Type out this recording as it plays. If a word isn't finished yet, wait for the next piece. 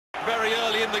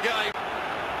in the game.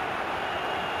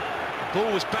 The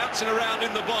ball was bouncing around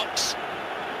in the box.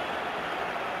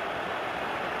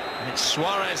 And it's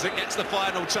Suarez that gets the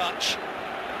final touch.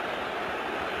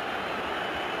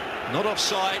 Not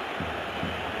offside.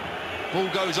 Ball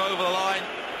goes over the line.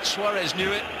 Suarez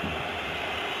knew it.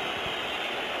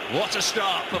 What a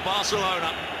start for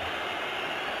Barcelona.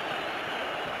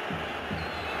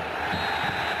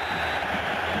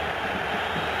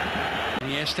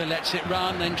 Iniesta lets it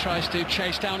run, then tries to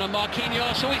chase down on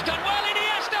Marquinhos. Oh, he's done well,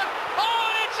 Iniesta!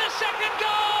 Oh, it's a second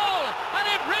goal! And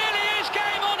it really is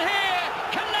game on here!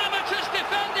 Calamitous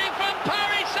defending from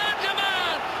Paris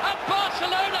Saint-Germain! And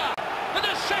Barcelona, for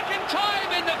the second time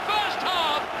in the first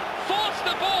half, forced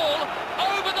the ball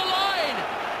over the line.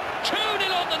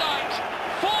 2-0 on the night,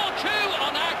 4-2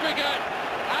 on aggregate,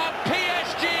 and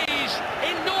PSG's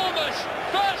enormous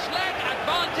first leg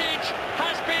advantage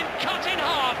has been cut in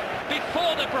half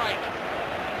before the break.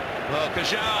 Well,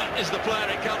 Kajau is the player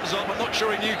it comes off. I'm not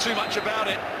sure he knew too much about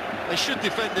it. They should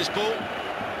defend this ball.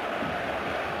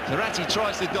 Zarate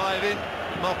tries to dive in.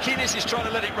 Marquinhos is trying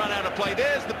to let it run out of play.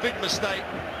 There's the big mistake.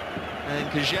 And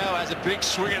Kajau has a big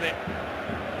swing at it.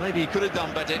 Maybe he could have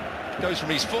done better. Goes from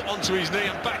his foot onto his knee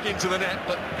and back into the net.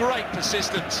 But great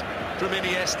persistence from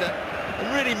Iniesta.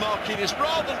 And really Marquinhos,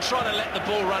 rather than trying to let the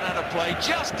ball run out of play,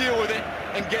 just deal with it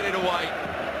and get it away.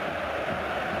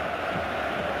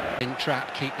 In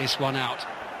trap, keep this one out.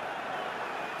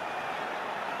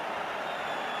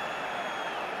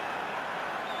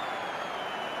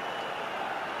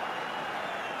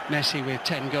 Messi with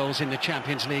 10 goals in the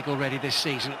Champions League already this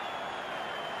season.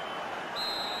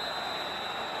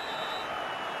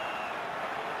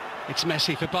 It's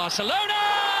Messi for Barcelona!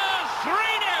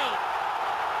 3-0!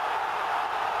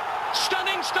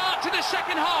 Stunning start to the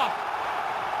second half.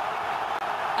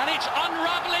 And it's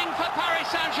unravelling for Paris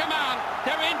Saint-Germain.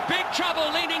 They're in big trouble,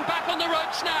 leaning back on the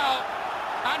ropes now.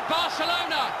 And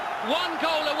Barcelona, 1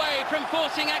 goal away from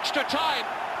forcing extra time.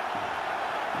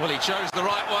 Well, he chose the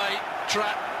right way,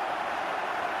 trap.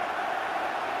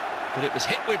 But it was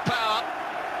hit with power.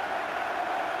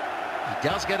 He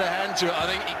does get a hand to it, I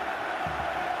think.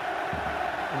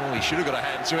 Oh, he should have got a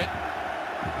hand to it.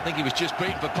 I think he was just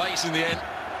beaten for pace in the end.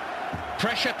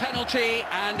 Pressure penalty,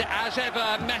 and as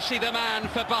ever, Messi the man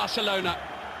for Barcelona.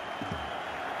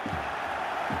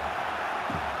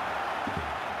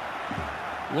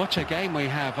 What a game we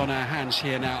have on our hands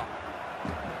here now.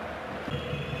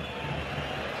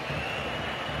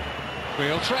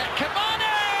 Real threat, Cavani!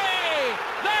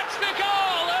 That's the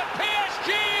goal that PSG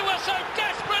were so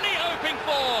desperately hoping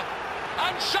for.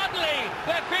 And suddenly,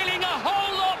 they're feeling a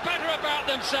whole lot better about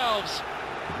themselves.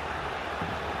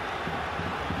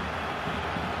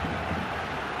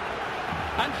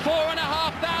 And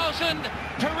 4,500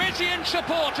 Parisian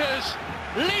supporters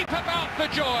leap about for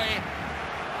joy.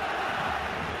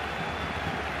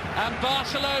 And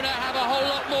Barcelona have a whole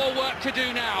lot more work to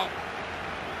do now.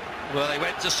 Well, they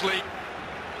went to sleep.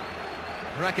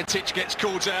 Rakitic gets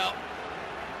caught out.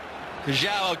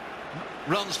 Kajau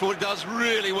runs forward, does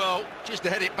really well, just to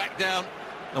head it back down.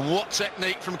 And what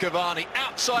technique from Cavani,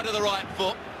 outside of the right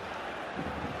foot.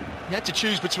 He had to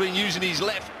choose between using his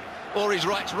left or his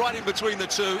right, right in between the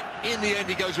two. In the end,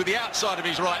 he goes with the outside of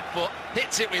his right foot,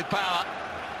 hits it with power.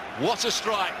 What a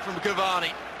strike from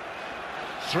Cavani.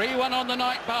 3-1 on the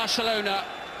night, Barcelona.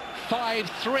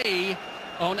 5-3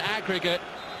 on aggregate,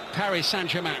 Paris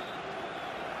Saint-Germain.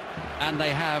 And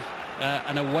they have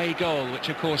an away goal, which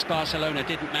of course Barcelona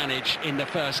didn't manage in the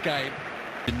first game.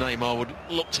 Neymar would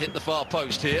look to hit the far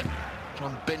post here, try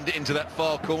and bend it into that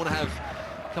far corner, have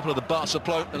a couple of the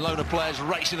Barcelona players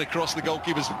racing across the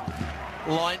goalkeeper's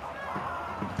line.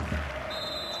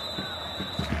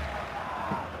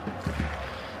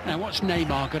 Now what's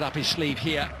Neymar got up his sleeve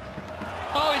here?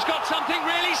 Oh, he's got something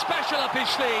really special up his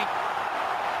sleeve.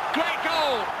 Great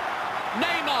goal.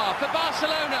 Neymar for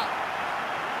Barcelona.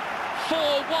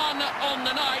 4-1 on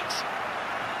the night.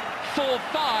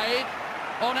 4-5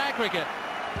 on aggregate.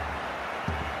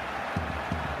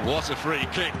 What a free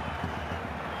kick.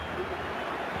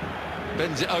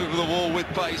 Bends it over the wall with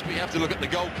pace, but you have to look at the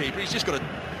goalkeeper. He's just got to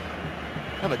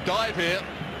have a dive here.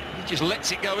 He just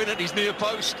lets it go in at his near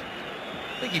post.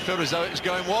 I think he felt as though it was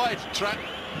going wide. Trap.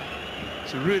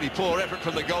 It's a really poor effort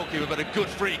from the goalkeeper, but a good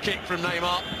free kick from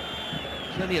Neymar.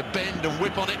 There's only a bend and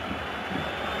whip on it.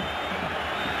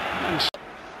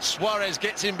 Suarez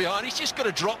gets in behind. He's just got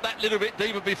to drop that little bit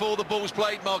deeper before the ball's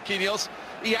played, Marquinhos.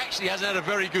 He actually hasn't had a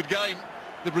very good game,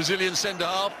 the Brazilian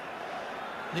centre-half.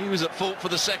 He was at fault for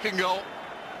the second goal.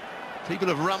 People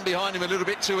have run behind him a little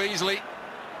bit too easily.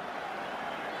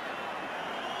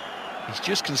 He's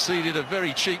just conceded a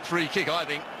very cheap free kick, I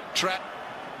think. Trap.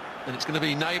 and it's going to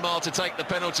be Neymar to take the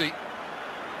penalty.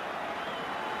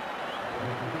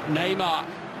 Neymar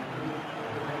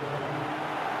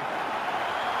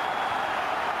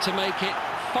to make it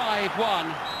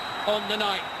 5-1 on the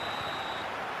night.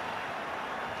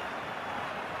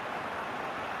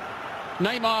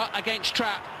 Neymar against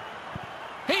Trapp.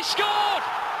 He scored!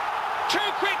 2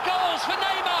 quick goals for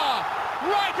Neymar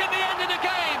right at the end of the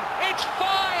game. It's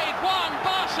 5-1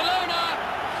 Barcelona,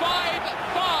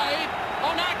 5-5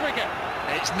 on aggregate.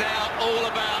 It's now all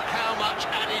about how much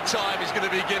added time is going to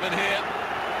be given here.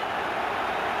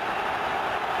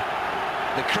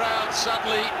 The crowd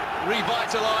suddenly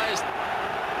revitalised.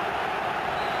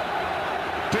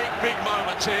 Big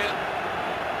moments here.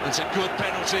 It's a good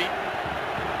penalty.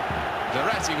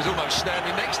 Verratti was almost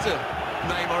standing next to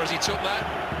Neymar as he took that.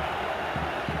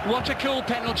 What a cool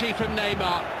penalty from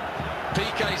Neymar.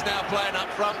 PK's now playing up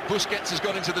front. Busquets has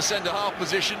gone into the centre-half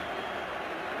position.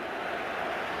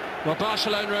 Well,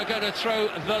 Barcelona are going to throw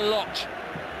the lot.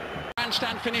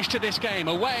 Handstand finish to this game,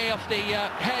 away off the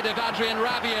head of Adrien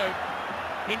Rabiot.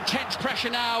 Intense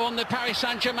pressure now on the Paris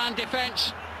Saint-Germain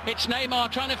defence. It's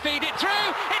Neymar trying to feed it through.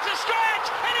 It's a stretch,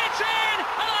 and it's in!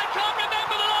 And I can't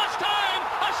remember the last time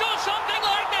I saw something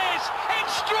like this.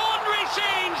 Extraordinary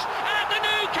scenes at the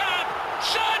Nou Camp.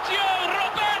 Sergio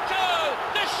Roberto,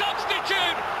 the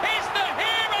substitute, is the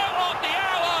hero of the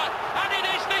hour, and it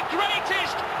is the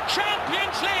greatest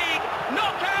Champions League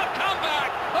knockout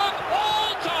comeback of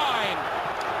all time.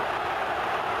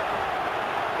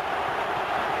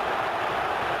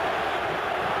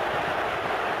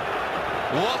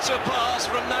 What a pass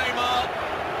from Neymar.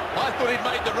 I thought he'd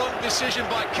made the wrong decision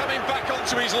by coming back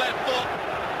onto his left foot.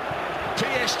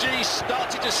 PSG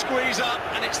started to squeeze up,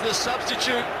 and it's the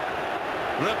substitute,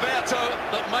 Roberto,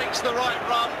 that makes the right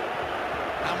run.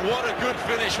 And what a good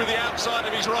finish with the outside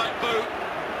of his right boot.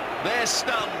 They're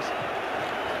stunned.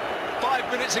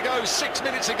 5 minutes ago, 6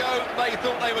 minutes ago, they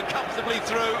thought they were comfortably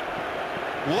through.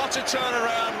 What a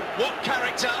turnaround, what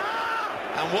character,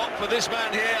 and what for this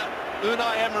man here,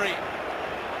 Unai Emery.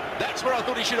 That's where I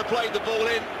thought he should have played the ball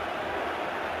in.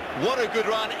 What a good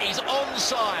run. He's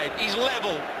onside, he's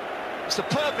level. It's the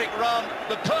perfect run,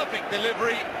 the perfect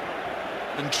delivery,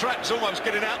 and Trapp's almost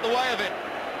getting out the way of it.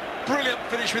 Brilliant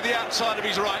finish with the outside of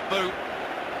his right boot.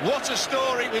 What a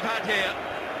story we've had here.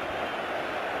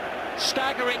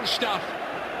 Staggering stuff.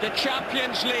 The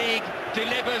Champions League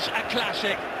delivers a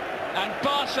classic, and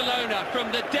Barcelona,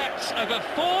 from the depths of a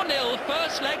 4-0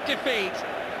 first leg defeat,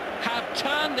 have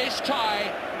turned this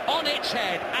tie on its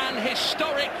head. An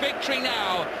historic victory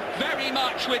now, very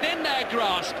much within their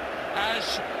grasp,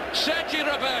 as Sergio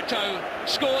Roberto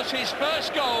scores his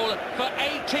first goal for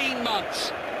 18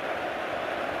 months.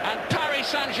 And Paris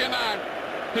Saint-Germain,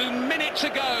 who minutes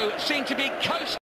ago seemed to be coasting